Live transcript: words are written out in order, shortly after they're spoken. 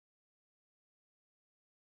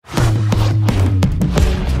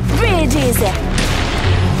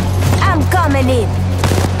Grenade.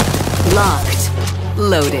 Locked,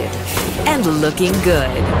 loaded, and looking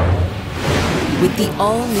good. With the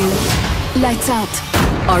all-new Lights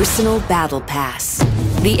out. Arsenal Battle Pass.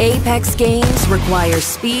 The Apex games require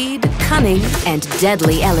speed, cunning, and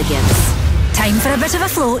deadly elegance. Time for a bit of a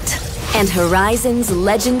float. And Horizon's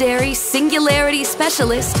legendary Singularity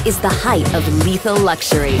Specialist is the height of lethal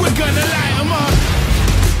luxury. We're gonna light 'em up.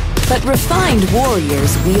 But refined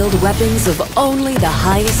warriors wield weapons of only the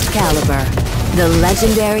highest caliber. The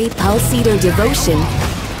legendary Pulse Eater Devotion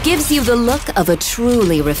gives you the look of a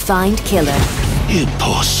truly refined killer. You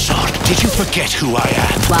poor sod, did you forget who I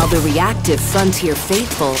am? While the reactive Frontier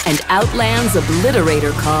Faithful and Outlands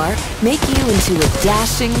Obliterator car make you into a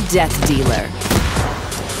dashing death dealer.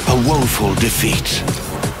 A woeful defeat.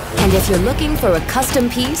 And if you're looking for a custom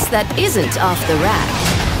piece that isn't off the rack,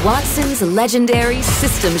 Wattson's legendary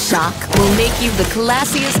System Shock will make you the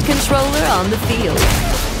classiest controller on the field.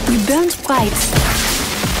 You burned bright,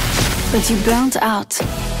 but you burned out.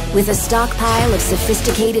 With a stockpile of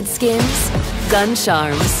sophisticated skins, gun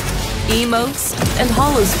charms, emotes, and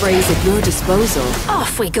holo sprays at your disposal,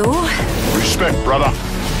 Off we go. Respect, brother.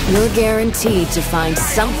 you're guaranteed to find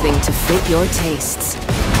something to fit your tastes.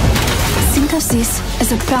 Think of this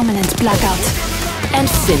as a permanent blackout. And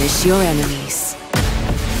finish your enemies.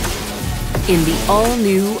 In the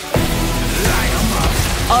all-new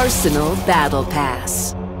Arsenal Battle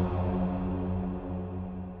Pass.